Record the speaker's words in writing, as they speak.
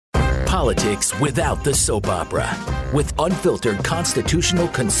politics without the soap opera, with unfiltered constitutional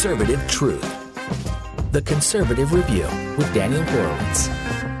conservative truth. The Conservative Review with Daniel Horowitz.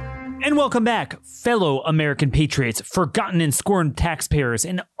 And welcome back, fellow American patriots, forgotten and scorned taxpayers,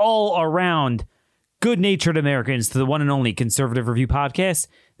 and all around good-natured Americans, to the one and only Conservative Review podcast.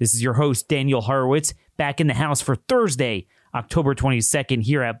 This is your host, Daniel Horowitz, back in the house for Thursday, October 22nd,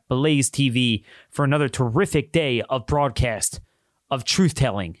 here at Blaze TV for another terrific day of broadcast, of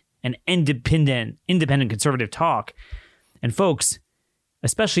truth-telling, and independent conservative talk. And folks,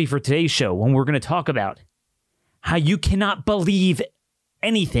 especially for today's show, when we're going to talk about how you cannot believe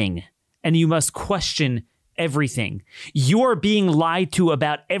anything and you must question everything. You are being lied to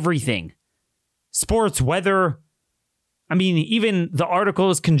about everything. Sports, weather, even the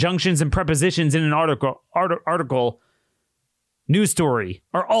articles, conjunctions, and prepositions in an article, news story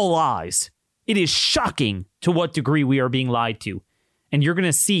are all lies. It is shocking to what degree we are being lied to. And you're going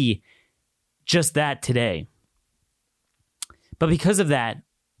to see just that today. But because of that,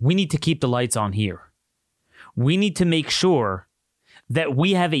 we need to keep the lights on here. We need to make sure that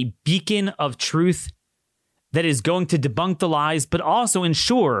we have a beacon of truth that is going to debunk the lies, but also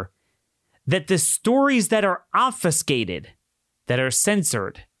ensure that the stories that are obfuscated, that are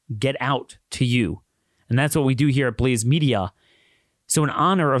censored, get out to you. And that's what we do here at Blaze Media. So in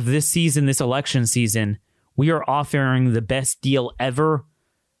honor of this season, this election season, we are offering the best deal ever,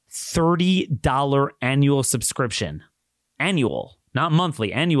 $30 annual subscription. Annual, not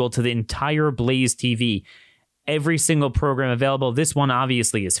monthly, annual to the entire Blaze TV. Every single program available. This one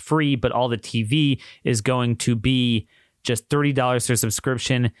obviously is free, but all the TV is going to be just $30 for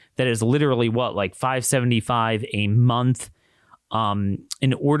subscription. That is literally like $5.75 a month.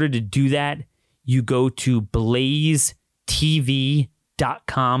 In order to do that, you go to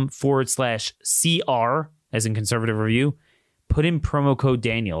blazetv.com/CR, as in Conservative Review. Put in promo code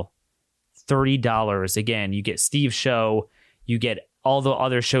Daniel, $30. Again, you get Steve's show, you get all the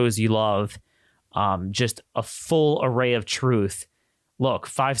other shows you love. Just a full array of truth. Look,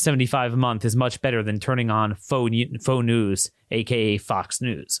 $5.75 a month is much better than turning on faux news, aka Fox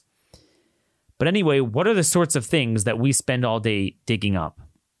News. But anyway, what are the sorts of things that we spend all day digging up?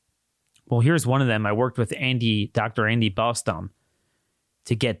 Well, here's one of them. I worked with Dr. Andy Bostom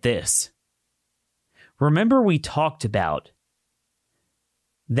to get this. Remember we talked about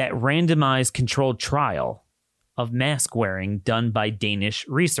that randomized controlled trial of mask wearing done by Danish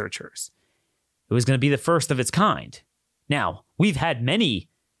researchers. It was going to be the first of its kind. Now, we've had many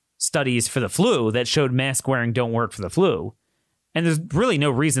studies for the flu that showed mask wearing don't work for the flu. And there's really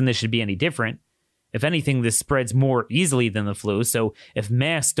no reason this should be any different. If anything, this spreads more easily than the flu. So if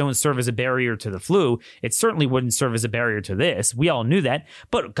masks don't serve as a barrier to the flu, it certainly wouldn't serve as a barrier to this. We all knew that.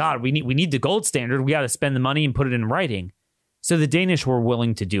 But God, we need the gold standard. We got to spend the money and put it in writing. So the Danish were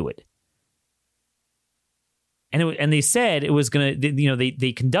willing to do it. And they said it was going to,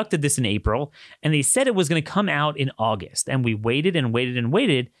 they conducted this in April, and they said it was going to come out in August. And we waited and waited and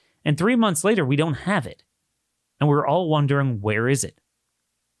waited, and 3 months later, we don't have it. And we're all wondering, where is it?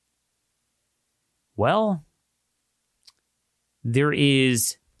 Well, there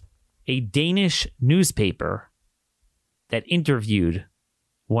is a Danish newspaper that interviewed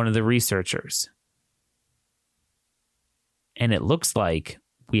one of the researchers. And it looks like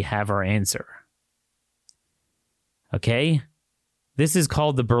we have our answer. Okay, this is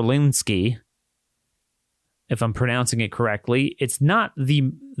called the Berlingske, if I'm pronouncing it correctly. It's not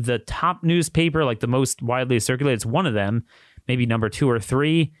the top newspaper, like the most widely circulated. It's one of them, maybe number 2 or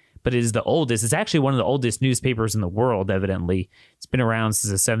 3, but it is the oldest. It's actually one of the oldest newspapers in the world, evidently. It's been around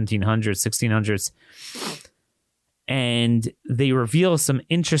since the 1700s, 1600s. And they reveal some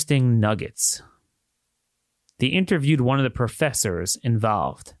interesting nuggets. They interviewed one of the professors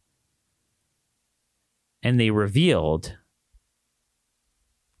involved. And they revealed,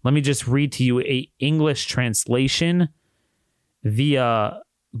 let me just read to you an English translation via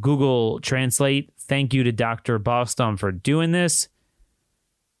Google Translate. Thank you to Dr. Bostom for doing this.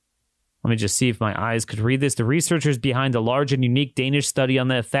 Let me just see if my eyes could read this. The researchers behind the large and unique Danish study on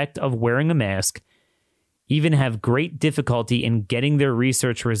the effect of wearing a mask even have great difficulty in getting their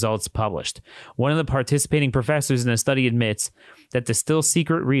research results published. One of the participating professors in the study admits that the still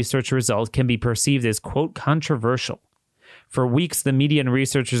secret research result can be perceived as, quote, controversial. For weeks, the media and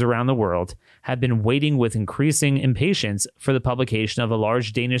researchers around the world have been waiting with increasing impatience for the publication of a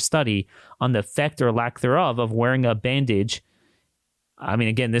large Danish study on the effect or lack thereof of wearing a bandage.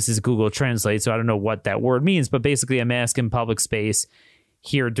 Again, this is Google Translate, so I don't know what that word means, but basically a mask in public space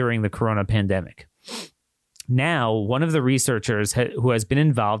here during the corona pandemic. Now, one of the researchers who has been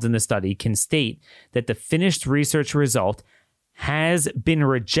involved in the study can state that the finished research result has been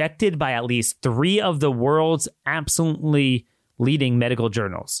rejected by at least 3 of the world's absolutely leading medical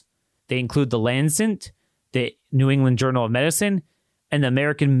journals. They include the Lancet, the New England Journal of Medicine, and the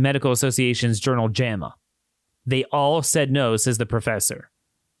American Medical Association's journal JAMA. They all said no, says the professor.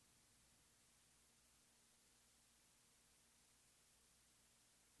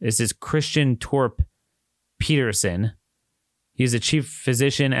 This is Christian Torp Peterson. He's the chief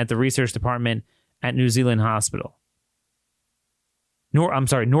physician at the research department at New Zealand Hospital.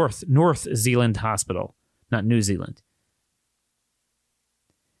 North Zealand Hospital, not New Zealand.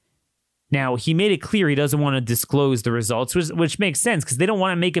 Now, he made it clear he doesn't want to disclose the results, which makes sense because they don't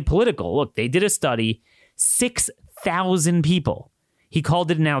want to make it political. Look, they did a study, 6,000 people. He called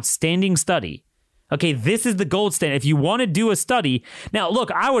it an outstanding study. Okay, this is the gold standard. If you want to do a study, now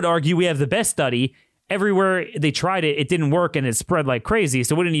look, I would argue we have the best study. Everywhere they tried it, it didn't work and it spread like crazy,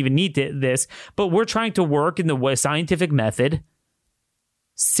 so we didn't even need this. But we're trying to work in the scientific method.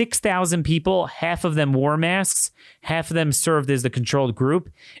 6,000 people, half of them wore masks, half of them served as the controlled group.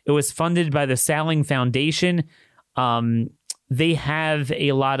 It was funded by the Salling Foundation. They have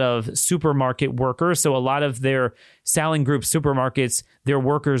a lot of supermarket workers, so a lot of their Salling Group supermarkets, their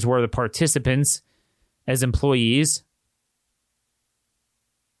workers were the participants as employees.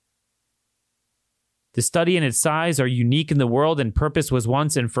 The study and its size are unique in the world, and purpose was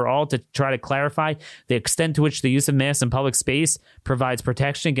once and for all to try to clarify the extent to which the use of masks in public space provides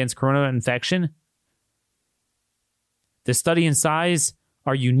protection against corona infection. The study and size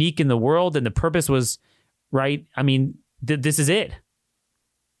are unique in the world, and the purpose was, right? I mean, this is it.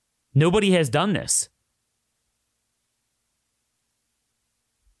 Nobody has done this.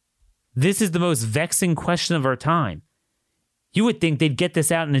 This is the most vexing question of our time. You would think they'd get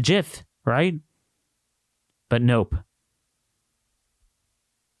this out in a jiff, right? But nope.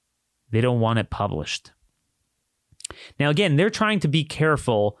 They don't want it published. Now, again, they're trying to be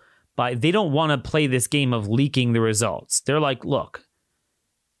careful, but they don't want to play this game of leaking the results. They're like, look,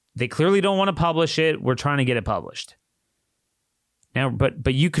 they clearly don't want to publish it. We're trying to get it published. Now,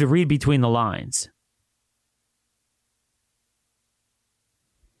 but you could read between the lines.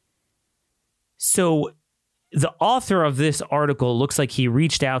 So the author of this article looks like he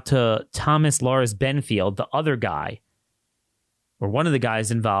reached out to Thomas Lars Benfield, the other guy, or one of the guys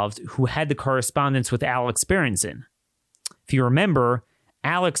involved, who had the correspondence with Alex Berenson. If you remember,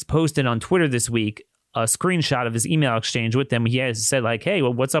 Alex posted on Twitter this week a screenshot of his email exchange with them. He has said, like, hey,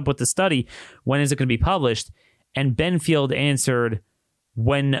 well, what's up with the study? When is it going to be published? And Benfield answered,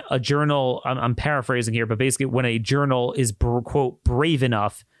 when a journal, I'm paraphrasing here, but basically when a journal is, quote, brave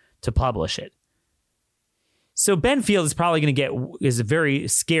enough to publish it. So Benfield is probably going to is very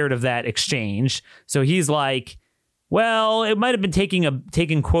scared of that exchange. So he's like, well, it might have been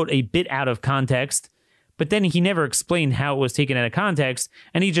taken, quote, a bit out of context, but then he never explained how it was taken out of context.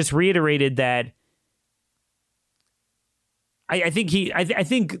 And he just reiterated that I think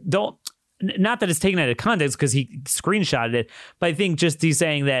not that it's taken out of context because he screenshotted it, but I think just he's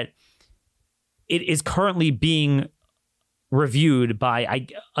saying that it is currently being reviewed by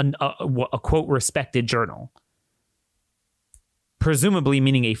a quote, respected journal. Presumably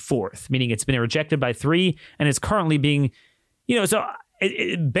meaning a fourth, meaning it's been rejected by 3 and it's currently being, so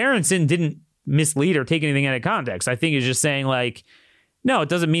Berenson didn't mislead or take anything out of context. I think he's just saying like, no, it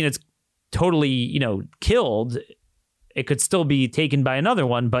doesn't mean it's totally, killed. It could still be taken by another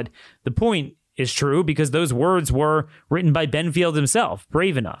one, but the point is true because those words were written by Benfield himself,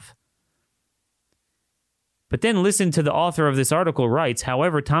 brave enough. But then listen to the author of this article writes,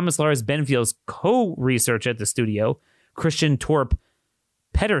 however, Thomas Lars Benfield's co-research at the studio, Christian Torp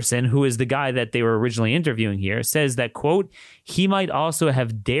Peterson, who is the guy that they were originally interviewing here, says that, quote, he might also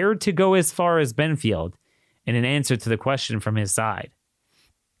have dared to go as far as Benfield in an answer to the question from his side.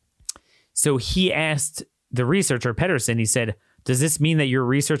 So he asked the researcher, Peterson, he said, does this mean that your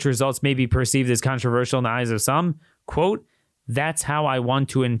research results may be perceived as controversial in the eyes of some? Quote, that's how I want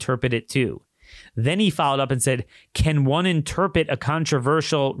to interpret it too. Then he followed up and said, can one interpret a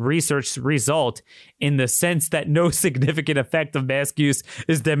controversial research result in the sense that no significant effect of mask use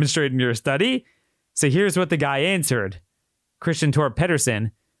is demonstrated in your study? So here's what the guy answered. Christian Torp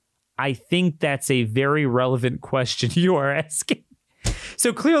Peterson, I think that's a very relevant question you are asking.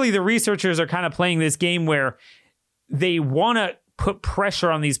 So clearly the researchers are kind of playing this game where they want to put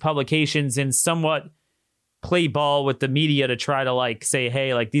pressure on these publications and somewhat play ball with the media to try to like say,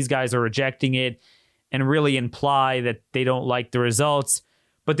 hey, like these guys are rejecting it and really imply that they don't like the results,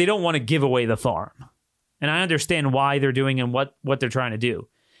 but they don't want to give away the farm. And I understand why they're doing and what they're trying to do.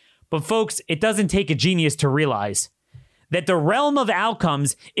 But folks, it doesn't take a genius to realize that the realm of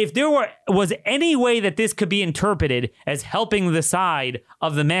outcomes, if there was any way that this could be interpreted as helping the side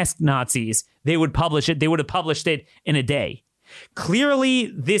of the mask Nazis, they would publish it. They would have published it in a day. Clearly,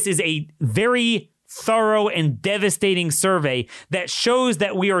 this is a very thorough and devastating survey that shows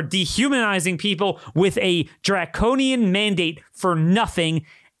that we are dehumanizing people with a draconian mandate for nothing.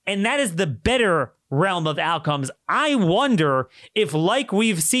 And that is the better realm of outcomes. I wonder if, like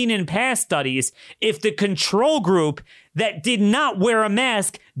we've seen in past studies, if the control group that did not wear a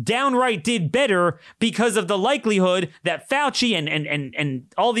mask downright did better because of the likelihood that Fauci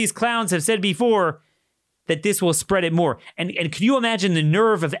and all these clowns have said before that this will spread it more. And can you imagine the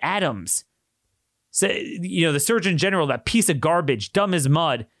nerve of Adams? So, the Surgeon General, that piece of garbage, dumb as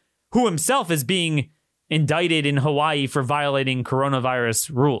mud, who himself is being indicted in Hawaii for violating coronavirus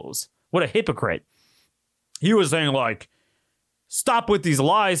rules. What a hypocrite. He was saying, stop with these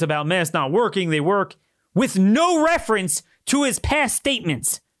lies about masks not working. They work, with no reference to his past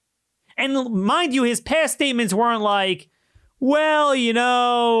statements. And mind you, his past statements weren't like,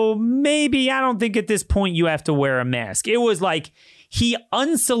 well, maybe I don't think at this point you have to wear a mask. It was like he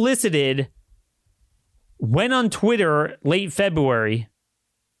unsolicited went on Twitter late February,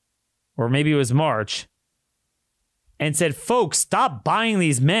 or maybe it was March, and said, folks, stop buying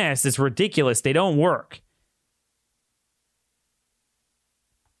these masks. It's ridiculous. They don't work.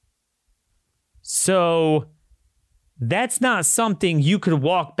 So that's not something you could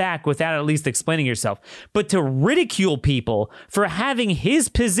walk back without at least explaining yourself. But to ridicule people for having his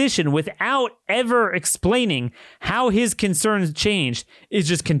position without ever explaining how his concerns changed is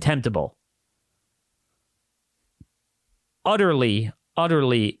just contemptible. Utterly,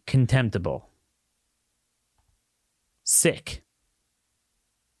 utterly contemptible. Sick.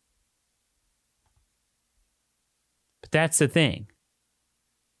 But that's the thing.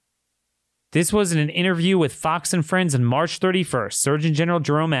 This was in an interview with Fox and Friends on March 31st, Surgeon General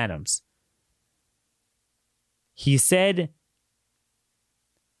Jerome Adams. He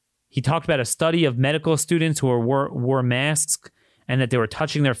talked about a study of medical students who wore masks and that they were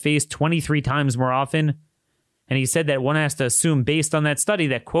touching their face 23 times more often. And he said that one has to assume, based on that study,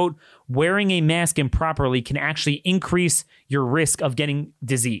 that, quote, wearing a mask improperly can actually increase your risk of getting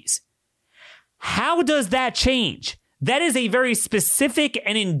disease. How does that change? That is a very specific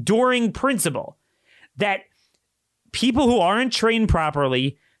and enduring principle that people who aren't trained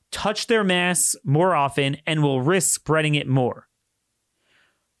properly touch their masks more often and will risk spreading it more.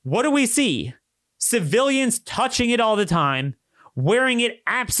 What do we see? Civilians touching it all the time, wearing it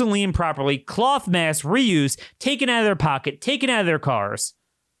absolutely improperly, cloth masks, reuse, taken out of their pocket, taken out of their cars.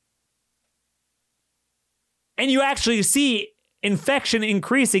 And you actually see infection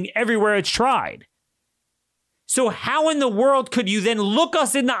increasing everywhere it's tried. So how in the world could you then look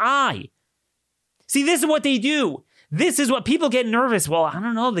us in the eye? See, this is what they do. This is what people get nervous. Well, I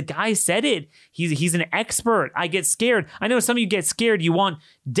don't know. The guy said it. He's an expert. I get scared. I know some of you get scared. You want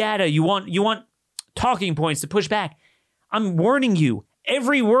data. You want talking points to push back. I'm warning you.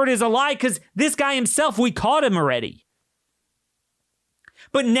 Every word is a lie because this guy himself, we caught him already.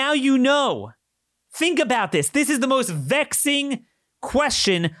 But now you know. Think about this. This is the most vexing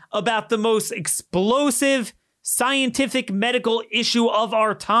question about the most explosive scientific medical issue of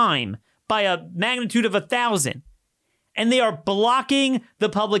our time by a magnitude of 1,000. And they are blocking the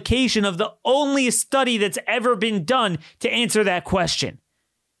publication of the only study that's ever been done to answer that question.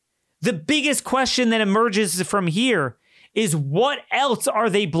 The biggest question that emerges from here is, what else are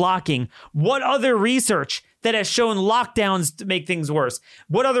they blocking? What other research that has shown lockdowns to make things worse?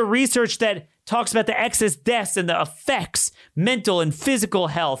 What other research that talks about the excess deaths and the effects, mental and physical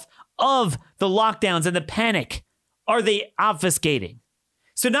health of the lockdowns and the panic are they obfuscating?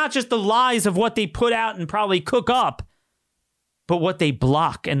 So not just the lies of what they put out and probably cook up, but what they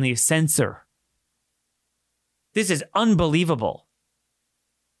block and they censor. This is unbelievable.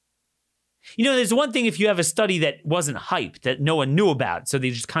 There's one thing if you have a study that wasn't hyped, that no one knew about, so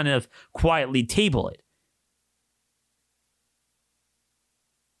they just kind of quietly table it.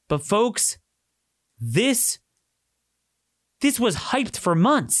 But folks, this was hyped for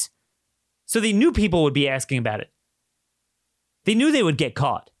months. So they knew people would be asking about it. They knew they would get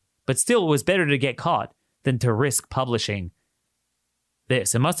caught, but still it was better to get caught than to risk publishing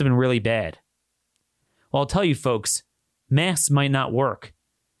this. It must have been really bad. Well, I'll tell you folks, masks might not work.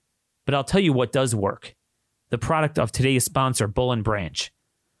 But I'll tell you what does work. The product of today's sponsor, Bull and Branch.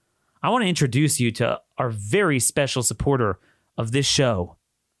 I want to introduce you to our very special supporter of this show.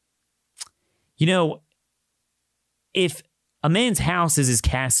 If a man's house is his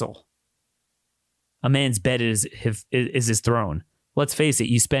castle, a man's bed is his throne. Let's face it,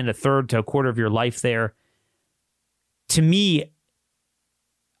 you spend a third to a quarter of your life there. to me,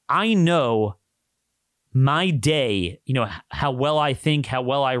 I know my day, how well I think, how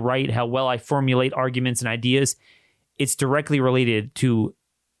well I write, how well I formulate arguments and ideas, it's directly related to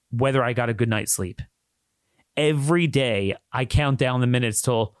whether I got a good night's sleep. Every day, I count down the minutes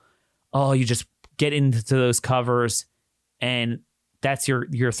till, you just get into those covers, and that's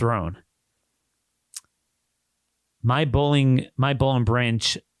your throne. My Boll and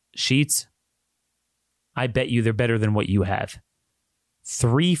Branch sheets, I bet you they're better than what you have.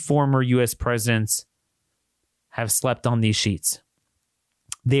 3 former U.S. presidents have slept on these sheets.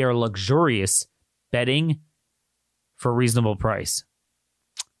 They are luxurious bedding for a reasonable price.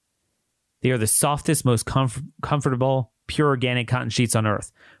 They are the softest, most comfortable, pure organic cotton sheets on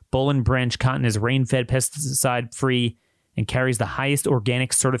earth. Boll and Branch cotton is rain-fed, pesticide-free, and carries the highest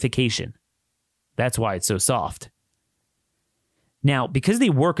organic certification. That's why it's so soft. Now, because they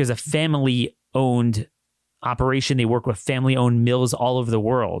work as a family-owned operation, they work with family-owned mills all over the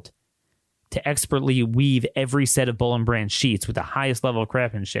world to expertly weave every set of Boll and Branch sheets with the highest level of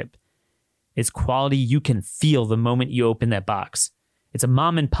craftsmanship. It's quality you can feel the moment you open that box. It's a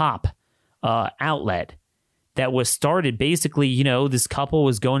mom and pop outlet that was started basically, this couple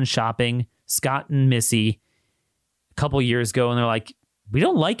was going shopping, Scott and Missy, a couple years ago, and they're like, we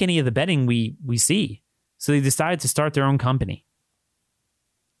don't like any of the bedding we see. So they decided to start their own company.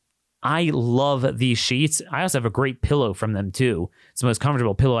 I love these sheets. I also have a great pillow from them too. It's the most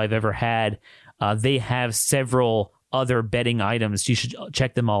comfortable pillow I've ever had. They have several other bedding items. You should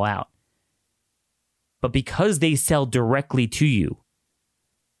check them all out. But because they sell directly to you,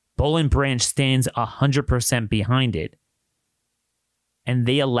 Boll and Branch stands 100% behind it. And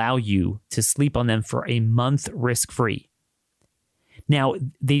they allow you to sleep on them for a month risk-free. Now,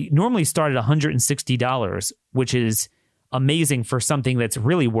 they normally start at $160, which is amazing for something that's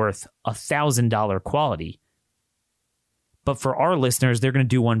really worth $1,000 quality. But for our listeners, they're going to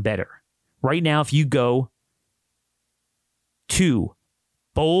do one better. Right now, if you go to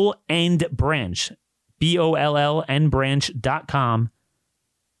Boll and Branch, BOLLNbranch.com,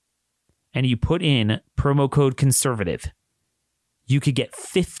 and you put in promo code conservative, you could get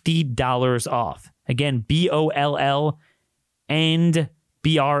 $50 off. Again, BOLL and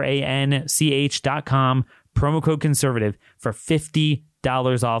BRANCH.com, promo code conservative for $50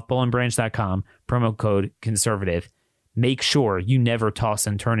 off. BollandBranch.com, promo code conservative. Make sure you never toss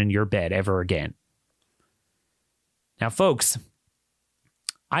and turn in your bed ever again. Now, folks,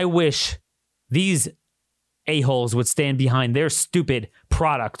 I wish these a-holes would stand behind their stupid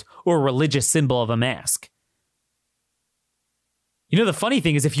product or religious symbol of a mask. The funny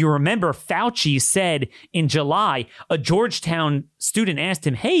thing is, if you remember, Fauci said in July, a Georgetown student asked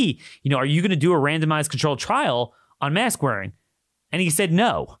him, hey, are you going to do a randomized controlled trial on mask wearing? And he said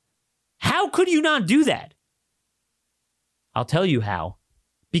no. How could you not do that? I'll tell you how.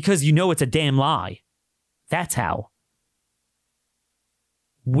 Because it's a damn lie. That's how.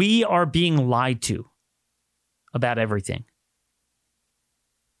 We are being lied to about everything.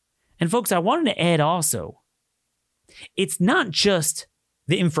 And folks, I wanted to add also, it's not just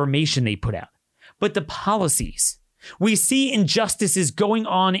the information they put out, but the policies. We see injustices going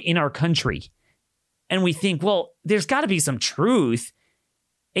on in our country, and we think, well, there's got to be some truth.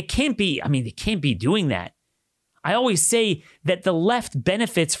 It can't be, they can't be doing that. I always say that the left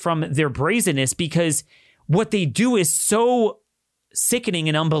benefits from their brazenness because what they do is so sickening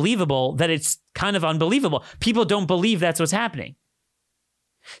and unbelievable that it's kind of unbelievable. People don't believe that's what's happening.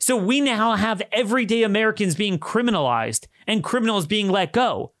 So we now have everyday Americans being criminalized and criminals being let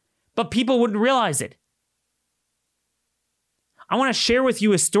go, but people wouldn't realize it. I want to share with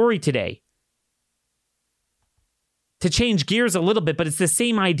you a story today to change gears a little bit, but it's the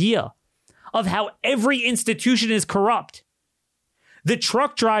same idea of how every institution is corrupt. The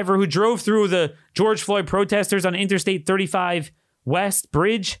truck driver who drove through the George Floyd protesters on Interstate 35 West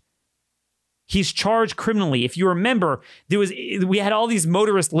Bridge, he's charged criminally. If you remember, we had all these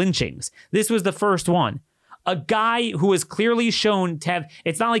motorist lynchings. This was the first one. A guy who was clearly shown to have,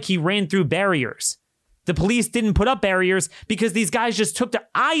 it's not like he ran through barriers. The police didn't put up barriers because these guys just took to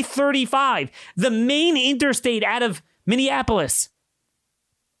I-35, the main interstate out of Minneapolis.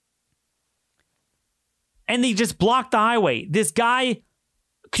 And they just blocked the highway. This guy,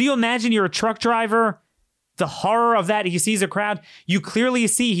 could you imagine you're a truck driver? The horror of that, he sees a crowd. You clearly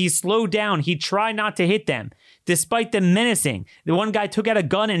see he slowed down. He tried not to hit them, despite them menacing. The one guy took out a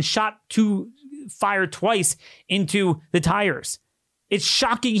gun and fired twice into the tires. It's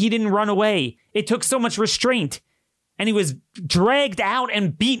shocking he didn't run away. It took so much restraint. And he was dragged out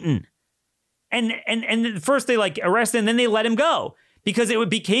and beaten. And first they arrested him, and then they let him go. Because it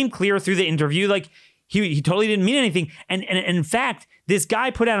became clear through the interview, He totally didn't mean anything. And in fact, this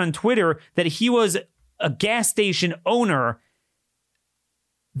guy put out on Twitter that he was a gas station owner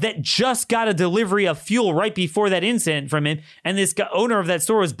that just got a delivery of fuel right before that incident from him. And this owner of that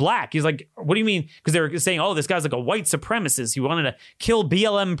store was black. He's like, what do you mean? Because they were saying, oh, this guy's like a white supremacist. He wanted to kill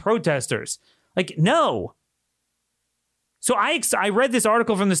BLM protesters. Like, no. So I read this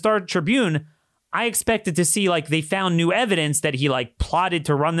article from the Star Tribune. I expected to see like they found new evidence that he like plotted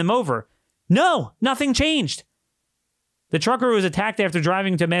to run them over. No, nothing changed. The trucker was attacked after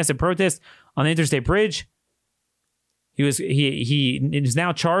driving to a massive protest on the interstate bridge. He is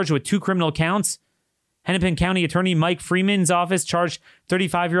now charged with 2 criminal counts. Hennepin County Attorney Mike Freeman's office charged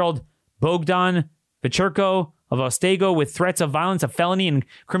 35-year-old Bogdan Vechurko of Otsego with threats of violence, a felony, and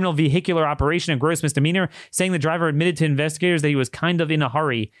criminal vehicular operation, and gross misdemeanor, saying the driver admitted to investigators that he was kind of in a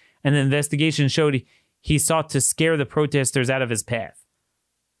hurry, and the investigation showed he sought to scare the protesters out of his path.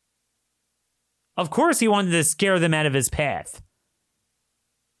 Of course he wanted to scare them out of his path.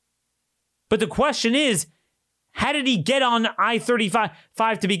 But the question is, how did he get on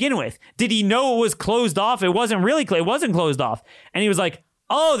I-35 to begin with? Did he know it was closed off? It wasn't really it wasn't closed off. And he was like,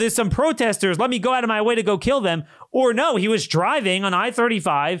 oh, there's some protesters. Let me go out of my way to go kill them. Or no, he was driving on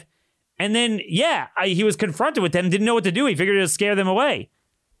I-35. And then, he was confronted with them, didn't know what to do. He figured it would scare them away.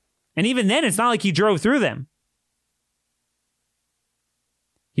 And even then, it's not like he drove through them.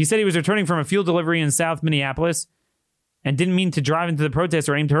 He said he was returning from a fuel delivery in South Minneapolis and didn't mean to drive into the protest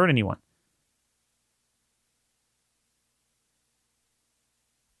or aim to hurt anyone.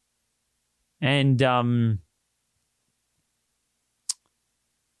 And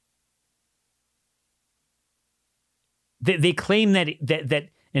they claim that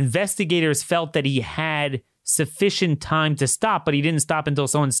investigators felt that he had sufficient time to stop, but he didn't stop until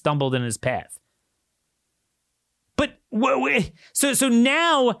someone stumbled in his path. But so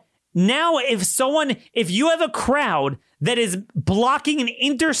now if you have a crowd that is blocking an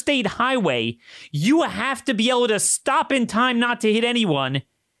interstate highway, you have to be able to stop in time not to hit anyone.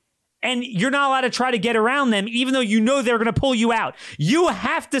 And you're not allowed to try to get around them, even though you know they're going to pull you out. You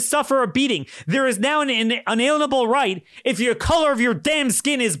have to suffer a beating. There is now an inalienable right. If your color of your damn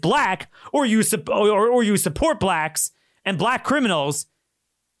skin is black, or you support blacks and black criminals,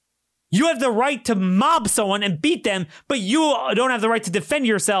 you have the right to mob someone and beat them, but you don't have the right to defend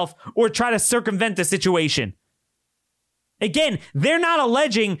yourself or try to circumvent the situation. Again, they're not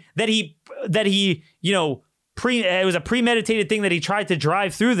alleging that he it was a premeditated thing that he tried to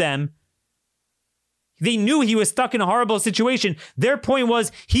drive through them. They knew he was stuck in a horrible situation. Their point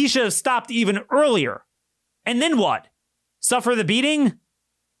was he should have stopped even earlier. And then what? Suffer the beating?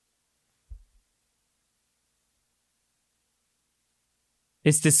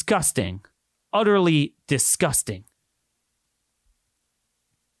 It's disgusting. Utterly disgusting.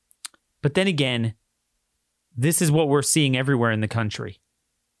 But then again, this is what we're seeing everywhere in the country.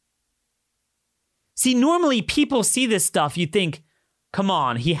 See, normally people see this stuff, you think, come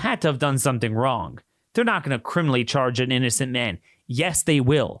on, he had to have done something wrong. They're not going to criminally charge an innocent man. Yes, they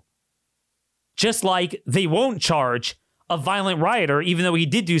will. Just like they won't charge a violent rioter, even though he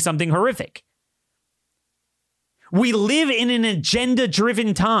did do something horrific. We live in an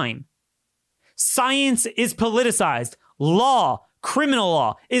agenda-driven time. Science is politicized. Law, criminal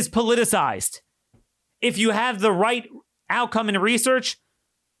law, is politicized. If you have the right outcome in research,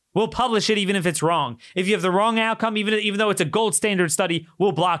 we'll publish it even if it's wrong. If you have the wrong outcome, even though it's a gold standard study,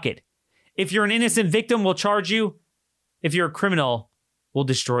 we'll block it. If you're an innocent victim, we'll charge you. If you're a criminal, we'll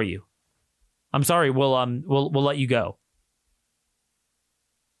destroy you. I'm sorry, we'll let you go.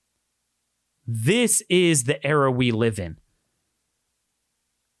 This is the era we live in.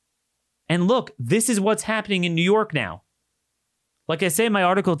 And look, this is what's happening in New York now. Like I say in my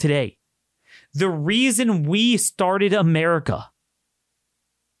article today, the reason we started America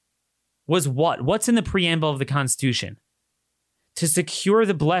was what? What's in the preamble of the Constitution? To secure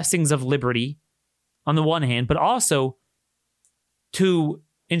the blessings of liberty on the one hand, but also to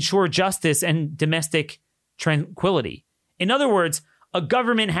ensure justice and domestic tranquility. In other words, a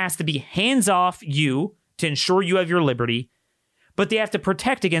government has to be hands off you to ensure you have your liberty, but they have to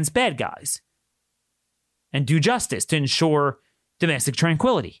protect against bad guys and do justice to ensure domestic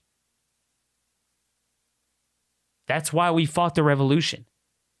tranquility. That's why we fought the revolution,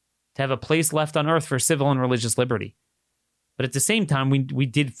 to have a place left on earth for civil and religious liberty. But at the same time, we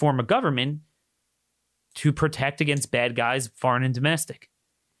did form a government to protect against bad guys, foreign and domestic.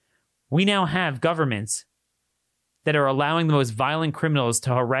 We now have governments that are allowing the most violent criminals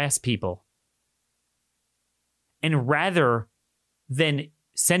to harass people. And rather than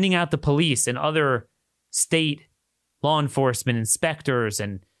sending out the police and other state law enforcement inspectors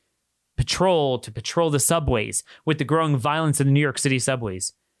and patrol the subways with the growing violence in the New York City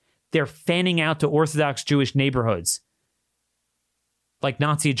subways. They're fanning out to Orthodox Jewish neighborhoods like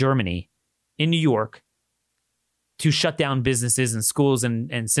Nazi Germany in New York to shut down businesses and schools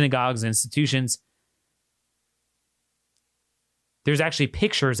and synagogues and institutions. There's actually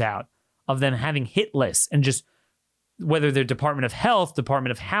pictures out of them having hit lists and just whether they're Department of Health,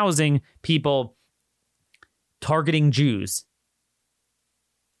 Department of Housing, people targeting Jews.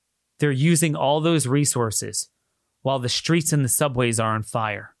 They're using all those resources while the streets and the subways are on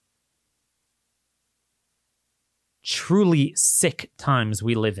fire. Truly sick times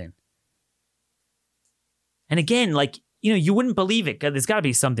we live in. And again, you wouldn't believe it. There's got to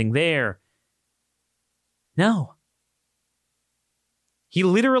be something there. No. He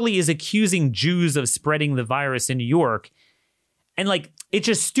literally is accusing Jews of spreading the virus in New York. And it's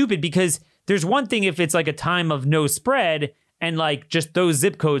just stupid because there's one thing if it's a time of no spread and just those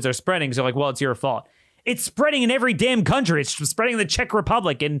zip codes are spreading. So well, it's your fault. It's spreading in every damn country. It's spreading in the Czech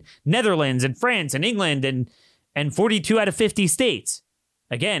Republic and Netherlands and France and England and 42 out of 50 states.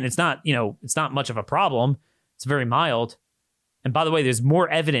 Again, it's not much of a problem. It's very mild. And by the way, there's more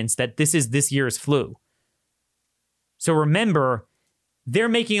evidence that this is this year's flu. So remember, they're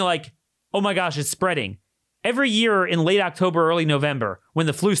making oh my gosh, it's spreading. Every year in late October, early November, when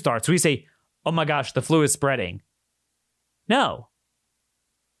the flu starts, we say, oh my gosh, the flu is spreading. No.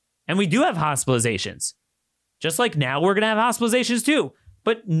 And we do have hospitalizations. Just like now, we're going to have hospitalizations too.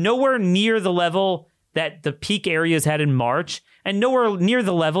 But nowhere near the level that the peak areas had in March, and nowhere near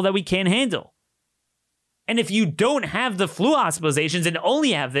the level that we can't handle. And if you don't have the flu hospitalizations and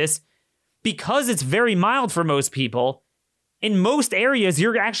only have this, because it's very mild for most people, in most areas,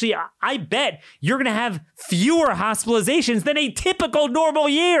 you're actually, I bet, you're going to have fewer hospitalizations than a typical normal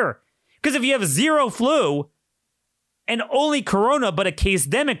year. Because if you have zero flu and only corona, but a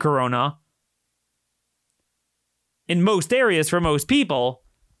case-demic corona, in most areas for most people,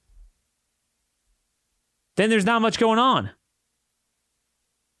 then there's not much going on.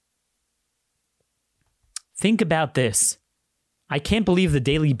 Think about this. I can't believe the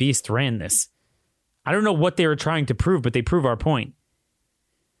Daily Beast ran this. I don't know what they were trying to prove, but they prove our point.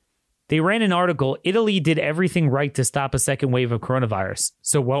 They ran an article, Italy did everything right to stop a second wave of coronavirus.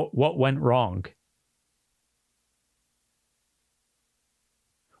 So what went wrong?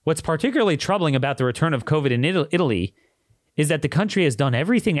 What's particularly troubling about the return of COVID in Italy is that the country has done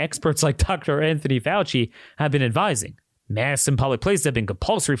everything experts like Dr. Anthony Fauci have been advising. Masks in public places have been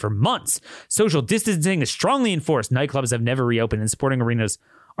compulsory for months. Social distancing is strongly enforced. Nightclubs have never reopened and sporting arenas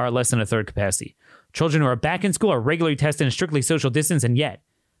are less than a third capacity. Children who are back in school are regularly tested and strictly social distance, and yet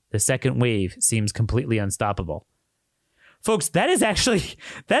the second wave seems completely unstoppable. Folks, that's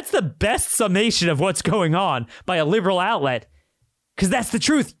the best summation of what's going on by a liberal outlet, because that's the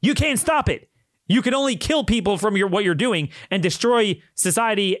truth. You can't stop it. You can only kill people from what you're doing and destroy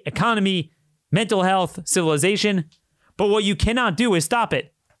society, economy, mental health, civilization. But what you cannot do is stop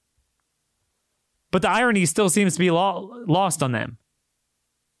it. But the irony still seems to be lost on them.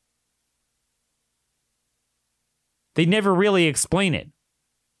 They never really explain it.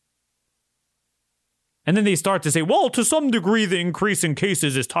 And then they start to say, well, to some degree, the increase in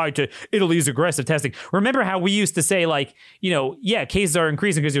cases is tied to Italy's aggressive testing. Remember how we used to say, cases are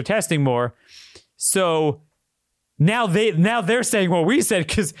increasing because you're testing more. So now they're saying what we said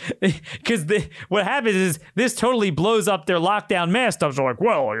because what happens is this totally blows up their lockdown mask stuff. So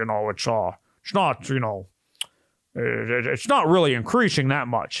it's not really increasing that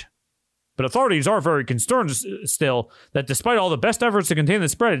much. But authorities are very concerned still that despite all the best efforts to contain the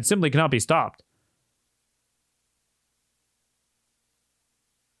spread, it simply cannot be stopped.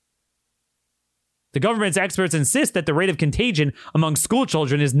 The government's experts insist that the rate of contagion among school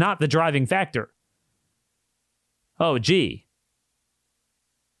children is not the driving factor. Oh, gee.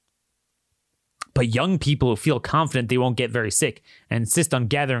 But young people who feel confident they won't get very sick and insist on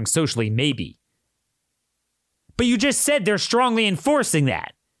gathering socially, maybe. But you just said they're strongly enforcing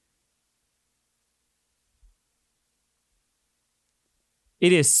that.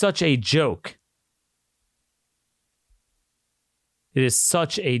 It is such a joke. It is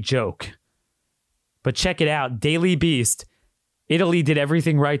such a joke. But check it out. Daily Beast. Italy did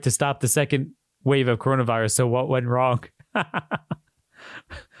everything right to stop the second wave of coronavirus. So what went wrong?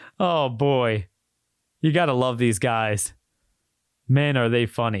 Oh, boy. You got to love these guys. Man, are they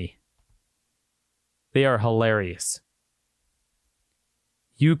funny. They are hilarious.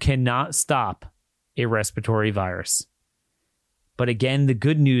 You cannot stop a respiratory virus. But again, the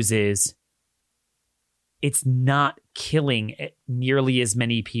good news is it's not killing nearly as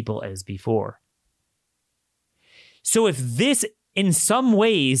many people as before. So if this, in some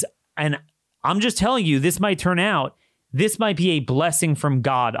ways, And I'm just telling you, this might be a blessing from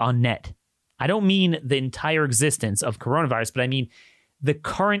God on net. I don't mean the entire existence of coronavirus, but I mean the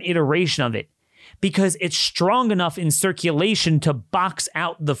current iteration of it, because it's strong enough in circulation to box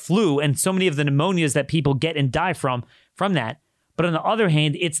out the flu and so many of the pneumonias that people get and die from that. But on the other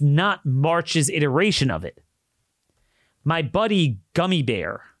hand, it's not March's iteration of it. My buddy Gummy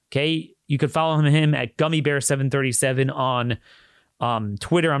Bear, okay, you could follow him at GummyBear737 on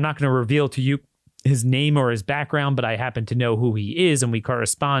Twitter. I'm not going to reveal to you his name or his background, but I happen to know who he is, and we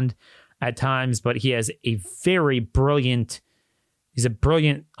correspond at times. But he has a very brilliant, he's a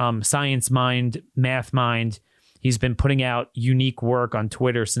brilliant science mind, math mind. He's been putting out unique work on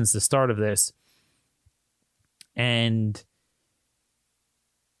Twitter since the start of this. And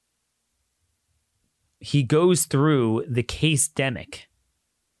he goes through the case-demic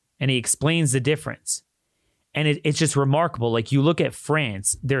and he explains the difference. And it's just remarkable. Like, you look at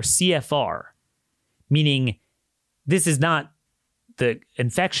France, their CFR, meaning this is not the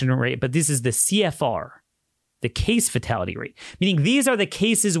infection rate, but this is the CFR, the case fatality rate, meaning these are the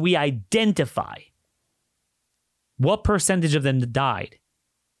cases we identify. What percentage of them died?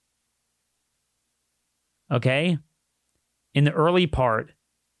 Okay? In the early part,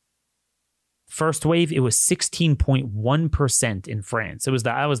 first wave, it was 16.1% in France.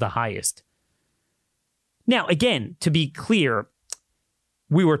 That was the highest. Now, again, to be clear,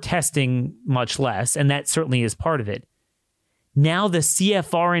 we were testing much less, and that certainly is part of it. Now the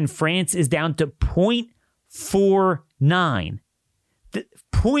CFR in France is down to 0.49.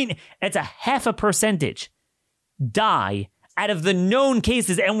 That's a half a percentage die out of the known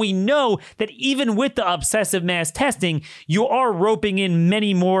cases. And we know that even with the obsessive mass testing, you are roping in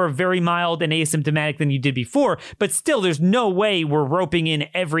many more very mild and asymptomatic than you did before. But still, there's no way we're roping in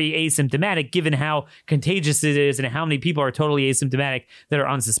every asymptomatic, given how contagious it is and how many people are totally asymptomatic that are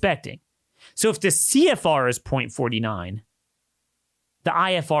unsuspecting. So if the CFR is 0.49, the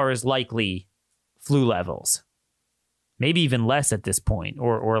IFR is likely flu levels, maybe even less at this point,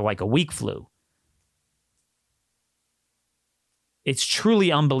 or like a weak flu. It's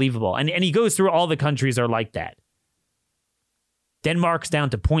truly unbelievable. And he goes through all the countries are like that. Denmark's down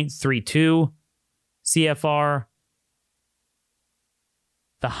to 0.32 CFR.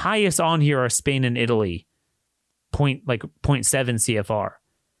 The highest on here are Spain and Italy, 0.7 CFR.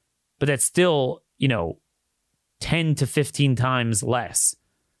 But that's still, 10 to 15 times less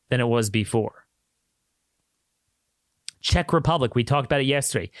than it was before. Czech Republic, we talked about it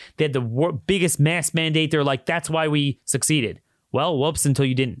yesterday. They had the biggest mass mandate. They're like, that's why we succeeded. Well, whoops, until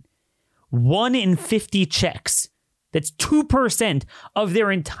you didn't. 1 in 50 Czechs, that's 2% of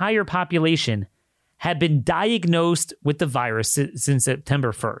their entire population, have been diagnosed with the virus since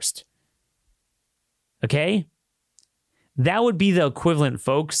September 1st. Okay? That would be the equivalent,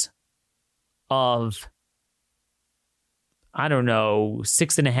 folks, of,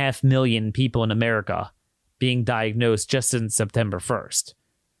 6.5 million people in America being diagnosed just since September 1st.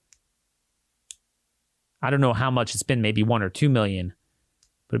 I don't know how much it's been, maybe 1 or 2 million,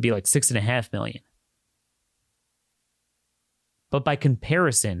 but it'd be like 6.5 million. But by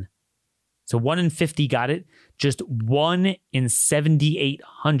comparison, so 1 in 50 got it, just 1 in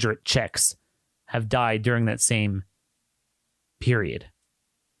 7,800 Czechs have died during that same period.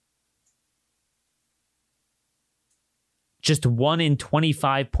 Just 1 in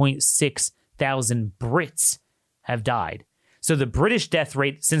 25.6 thousand Brits have died. So the British death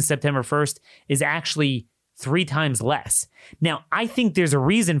rate since September 1st is actually 3 times less. Now, I think there's a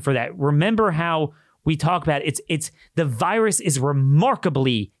reason for that. Remember how we talk about it's the virus is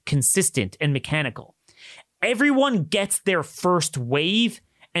remarkably consistent and mechanical. Everyone gets their first wave,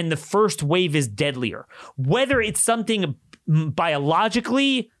 and the first wave is deadlier. Whether it's something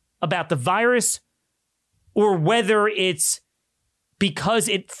biologically about the virus, or whether it's because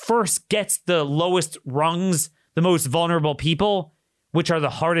it first gets the lowest rungs, the most vulnerable people, which are the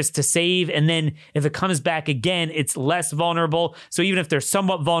hardest to save. And then if it comes back again, it's less vulnerable. So even if they're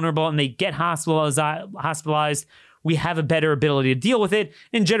somewhat vulnerable and they get hospitalized, we have a better ability to deal with it.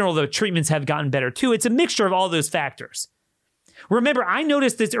 In general, the treatments have gotten better too. It's a mixture of all those factors. Remember, I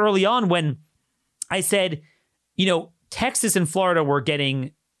noticed this early on when I said, Texas and Florida were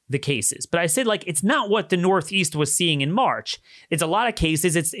getting the cases. But I said, it's not what the Northeast was seeing in March. It's a lot of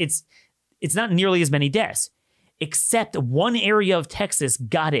cases. It's not nearly as many deaths. Except one area of Texas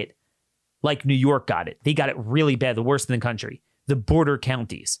got it like New York got it. They got it really bad, the worst in the country, the border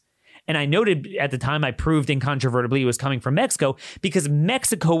counties. And I noted at the time, I proved incontrovertibly it was coming from Mexico because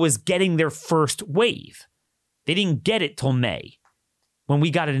Mexico was getting their first wave. They didn't get it till May when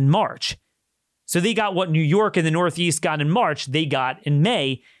we got it in March. So they got what New York and the Northeast got in March, they got in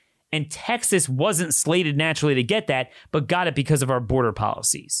May. And Texas wasn't slated naturally to get that, but got it because of our border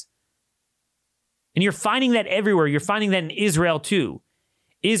policies. And you're finding that everywhere. You're finding that in Israel too.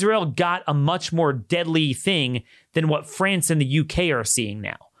 Israel got a much more deadly thing than what France and the UK are seeing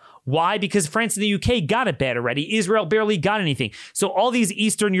now. Why? Because France and the UK got it bad already. Israel barely got anything. So all these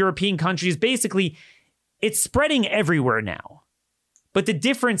Eastern European countries, basically, it's spreading everywhere now. But the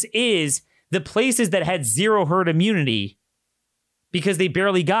difference is the places that had zero herd immunity, because they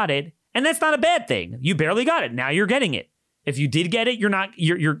barely got it, and that's not a bad thing. You barely got it. Now you're getting it. If you did get it,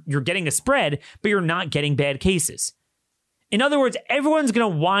 you're getting a spread, but you're not getting bad cases. In other words, everyone's going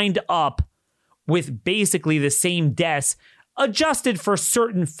to wind up with basically the same deaths, adjusted for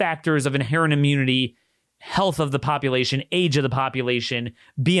certain factors of inherent immunity, health of the population, age of the population,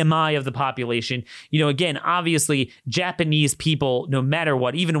 BMI of the population. Again, obviously, Japanese people, no matter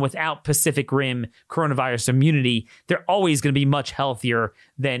what, even without Pacific Rim coronavirus immunity, they're always going to be much healthier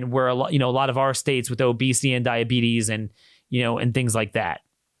than where a lot of our states with obesity and diabetes and things like that.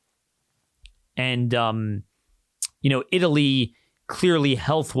 And Italy clearly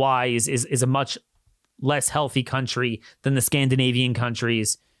health-wise is a much less healthy country than the Scandinavian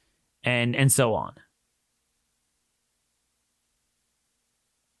countries, and so on.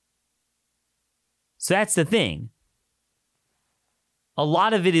 So that's the thing. A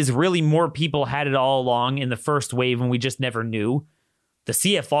lot of it is really more people had it all along in the first wave and we just never knew. The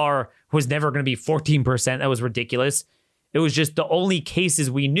CFR was never going to be 14%. That was ridiculous. It was just the only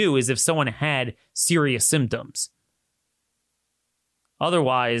cases we knew is if someone had serious symptoms.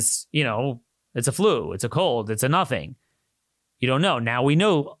 Otherwise, it's a flu, it's a cold, it's a nothing. You don't know. Now we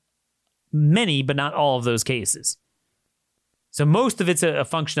know many, but not all of those cases. So most of it's a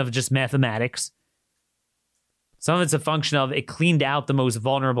function of just mathematics. Some of it's a function of it cleaned out the most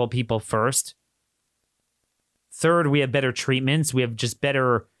vulnerable people first. Third, we have better treatments. We have just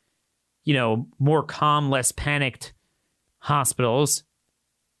better, more calm, less panicked hospitals.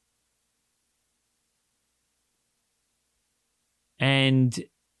 And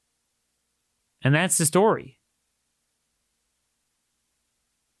that's the story.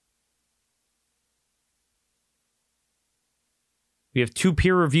 We have 2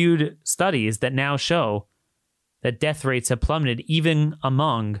 peer-reviewed studies that now show that death rates have plummeted even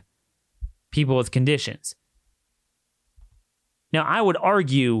among people with conditions. Now, I would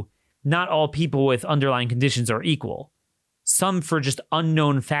argue not all people with underlying conditions are equal. Some, for just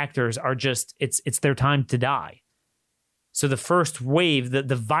unknown factors, are just, it's their time to die. So the first wave, the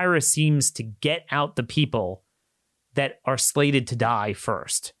virus seems to get out the people that are slated to die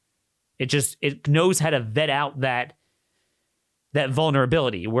first. It knows how to vet out that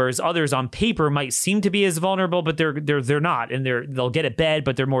vulnerability, whereas others on paper might seem to be as vulnerable, but they're not, and they'll get it bad,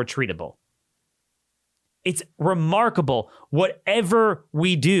 but they're more treatable. It's remarkable. Whatever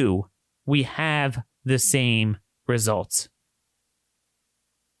we do, we have the same results.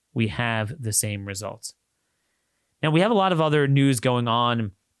 We have the same results. Now, we have a lot of other news going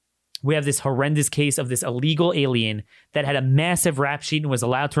on. We have this horrendous case of this illegal alien that had a massive rap sheet and was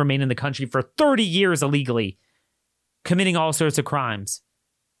allowed to remain in the country for 30 years illegally, committing all sorts of crimes.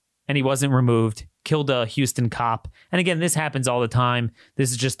 And he wasn't removed, killed a Houston cop. And again, this happens all the time. This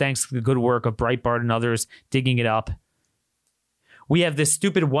is just thanks to the good work of Breitbart and others digging it up. We have this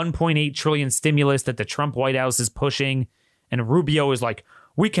stupid $1.8 trillion stimulus that the Trump White House is pushing. And Rubio is like,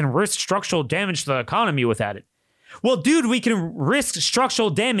 we can risk structural damage to the economy without it. Well, dude, we can risk structural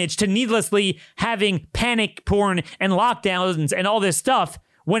damage to needlessly having panic porn and lockdowns and all this stuff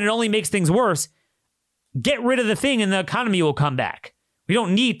when it only makes things worse. Get rid of the thing and the economy will come back. We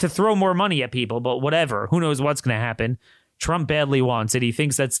don't need to throw more money at people, but whatever. Who knows what's going to happen? Trump badly wants it. He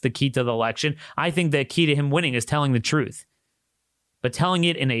thinks that's the key to the election. I think the key to him winning is telling the truth. But telling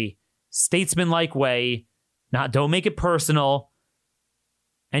it in a statesmanlike way, don't make it personal,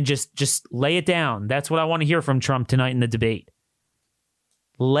 and just lay it down. That's what I want to hear from Trump tonight in the debate.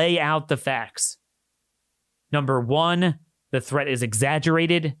 Lay out the facts. Number 1, the threat is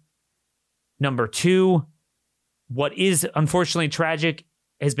exaggerated. Number 2, what is unfortunately tragic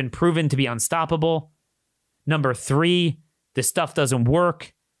has been proven to be unstoppable. Number 3, the stuff doesn't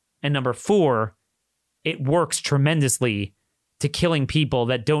work. And number 4, it works tremendously to killing people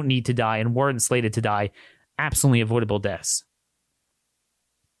that don't need to die and weren't slated to die. Absolutely avoidable deaths.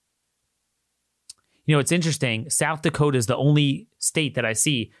 It's interesting. South Dakota is the only state that I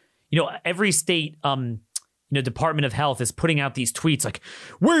see. Every state, Department of Health is putting out these tweets like,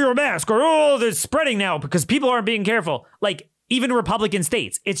 wear your mask or, they're spreading now because people aren't being careful. Like, even Republican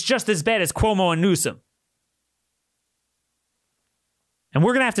states, it's just as bad as Cuomo and Newsom. And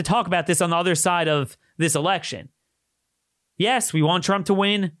we're going to have to talk about this on the other side of this election. Yes, we want Trump to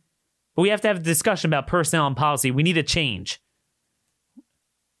win. But we have to have a discussion about personnel and policy. We need a change.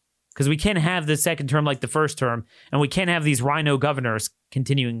 Because we can't have the second term like the first term, and we can't have these rhino governors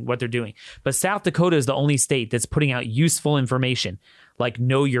continuing what they're doing. But South Dakota is the only state that's putting out useful information, like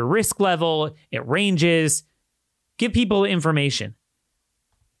know your risk level, it ranges, give people information.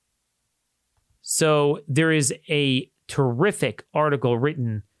 So there is a terrific article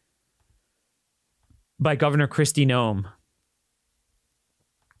written by Governor Kristi Noem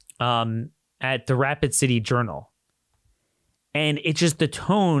at the Rapid City Journal. And it's just the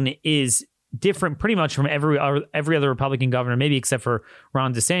tone is different pretty much from every other Republican governor, maybe except for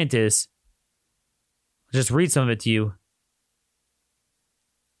Ron DeSantis. I'll just read some of it to you.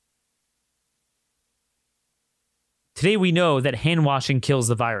 Today we know that hand washing kills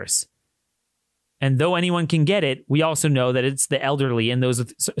the virus. And though anyone can get it, we also know that it's the elderly and those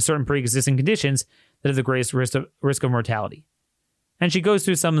with certain pre-existing conditions that have the greatest risk of mortality. And she goes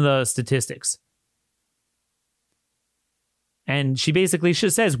through some of the statistics. And she basically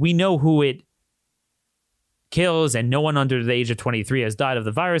says, we know who it kills, and no one under the age of 23 has died of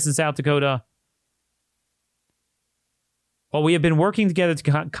the virus in South Dakota. While we have been working together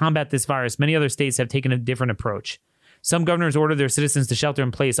to combat this virus, many other states have taken a different approach. Some governors ordered their citizens to shelter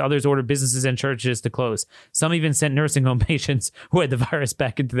in place. Others ordered businesses and churches to close. Some even sent nursing home patients who had the virus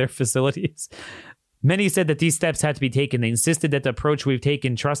back into their facilities. Many said that these steps had to be taken. They insisted that the approach we've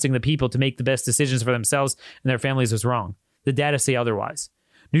taken, trusting the people to make the best decisions for themselves and their families, was wrong. The data say otherwise.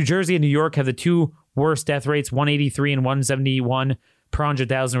 New Jersey and New York have the two worst death rates, 183 and 171 per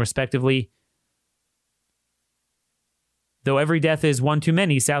 100,000 respectively. Though every death is one too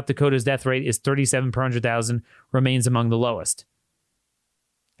many, South Dakota's death rate is 37 per 100,000, remains among the lowest.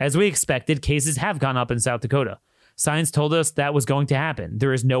 As we expected, cases have gone up in South Dakota. Science told us that was going to happen.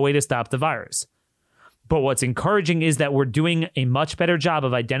 There is no way to stop the virus. But what's encouraging is that we're doing a much better job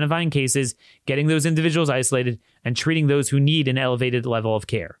of identifying cases, getting those individuals isolated, and treating those who need an elevated level of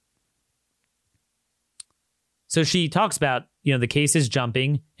care. So she talks about, the cases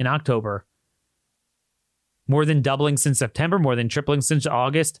jumping in October, more than doubling since September, more than tripling since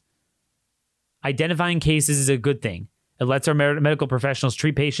August. Identifying cases is a good thing. It lets our medical professionals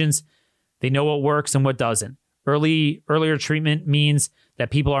treat patients. They know what works and what doesn't. Earlier treatment means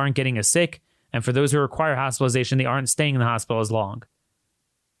that people aren't getting as sick. And for those who require hospitalization, they aren't staying in the hospital as long.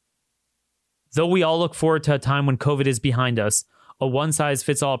 Though we all look forward to a time when COVID is behind us, a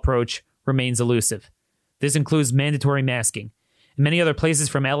one-size-fits-all approach remains elusive. This includes mandatory masking. In many other places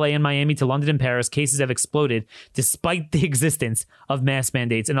from LA and Miami to London and Paris, cases have exploded despite the existence of mask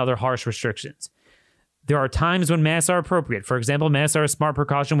mandates and other harsh restrictions. There are times when masks are appropriate. For example, masks are a smart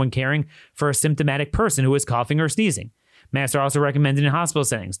precaution when caring for a symptomatic person who is coughing or sneezing. Masks are also recommended in hospital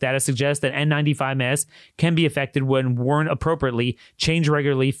settings. Data suggests that N95 masks can be effective when worn appropriately, changed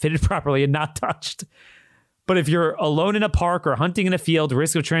regularly, fitted properly, and not touched. But if you're alone in a park or hunting in a field, the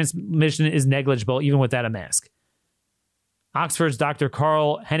risk of transmission is negligible, even without a mask. Oxford's Dr.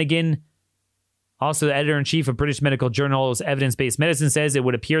 Carl Hennigan, also the editor-in-chief of British Medical Journal's Evidence-Based Medicine, says it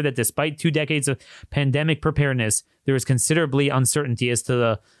would appear that despite 2 decades of pandemic preparedness, there is considerably uncertainty as to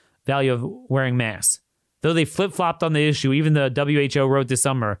the value of wearing masks. Though they flip-flopped on the issue, even the WHO wrote this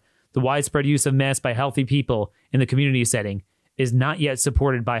summer, the widespread use of masks by healthy people in the community setting is not yet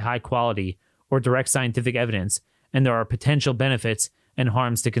supported by high quality or direct scientific evidence, and there are potential benefits and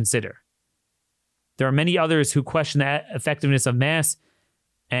harms to consider. There are many others who question the effectiveness of masks,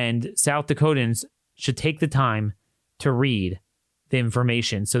 and South Dakotans should take the time to read the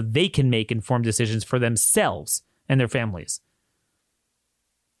information so they can make informed decisions for themselves and their families.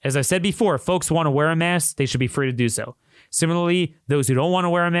 As I said before, if folks want to wear a mask, they should be free to do so. Similarly, those who don't want to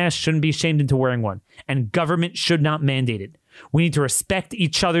wear a mask shouldn't be shamed into wearing one, and government should not mandate it. We need to respect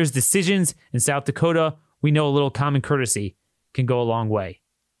each other's decisions. In South Dakota, we know a little common courtesy can go a long way.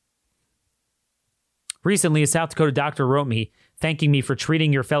 Recently, a South Dakota doctor wrote me, thanking me for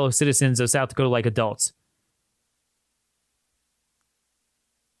treating your fellow citizens of South Dakota like adults.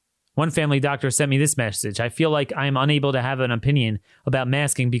 One family doctor sent me this message. I feel like I am unable to have an opinion about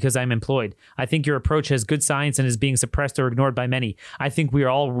masking because I'm employed. I think your approach has good science and is being suppressed or ignored by many. I think we are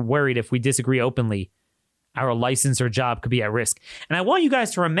all worried if we disagree openly, our license or job could be at risk. And I want you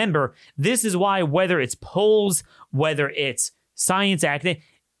guys to remember, this is why whether it's polls, whether it's science academic,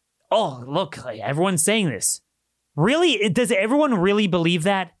 oh, look, everyone's saying this. Really? Does everyone really believe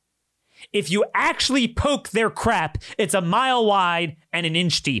that? If you actually poke their crap, it's a mile wide and an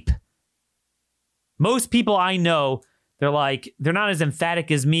inch deep. Most people I know, they're not as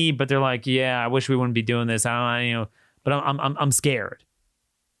emphatic as me, but they're like, yeah, I wish we wouldn't be doing this. But I'm scared.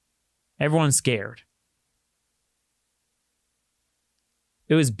 Everyone's scared.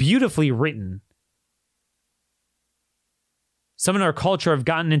 It was beautifully written. Some in our culture have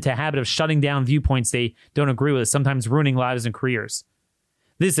gotten into a habit of shutting down viewpoints they don't agree with, sometimes ruining lives and careers.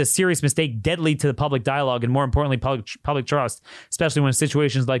 This is a serious mistake, deadly to the public dialogue and, more importantly, public trust, especially when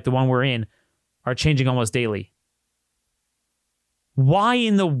situations like the one we're in are changing almost daily. Why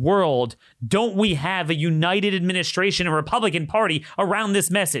in the world don't we have a united administration and Republican Party around this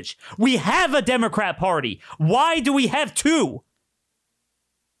message? We have a Democrat Party. Why do we have two?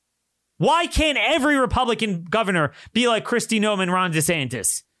 Why can't every Republican governor be like Kristi Noem and Ron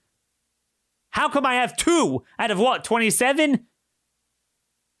DeSantis? How come I have two out of 27?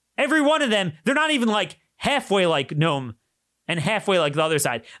 Every one of them, they're not even like halfway like Noem and halfway like the other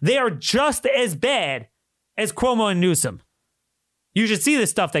side. They are just as bad as Cuomo and Newsom. You should see the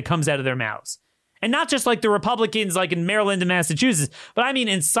stuff that comes out of their mouths. And not just like the Republicans like in Maryland and Massachusetts, but I mean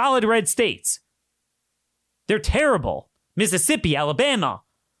in solid red states. They're terrible. Mississippi, Alabama.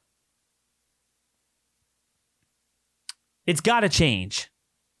 It's got to change.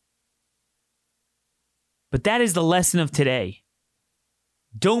 But that is the lesson of today.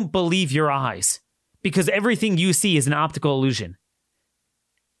 Don't believe your eyes, because everything you see is an optical illusion.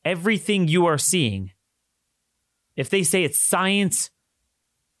 Everything you are seeing, if they say it's science,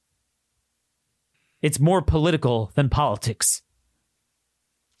 it's more political than politics.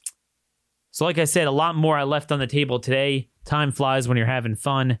 So like I said, a lot more I left on the table today. Time flies when you're having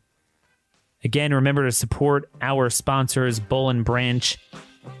fun. Again, remember to support our sponsors, Bull & Branch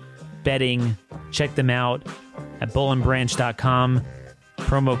Betting. Check them out at bullandbranch.com.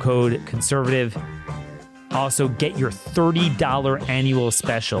 Promo code conservative. Also, get your $30 annual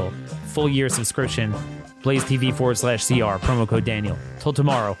special. Full year subscription. Blaze TV/CR. Promo code Daniel. Till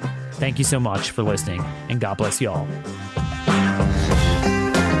tomorrow, thank you so much for listening, and God bless you all.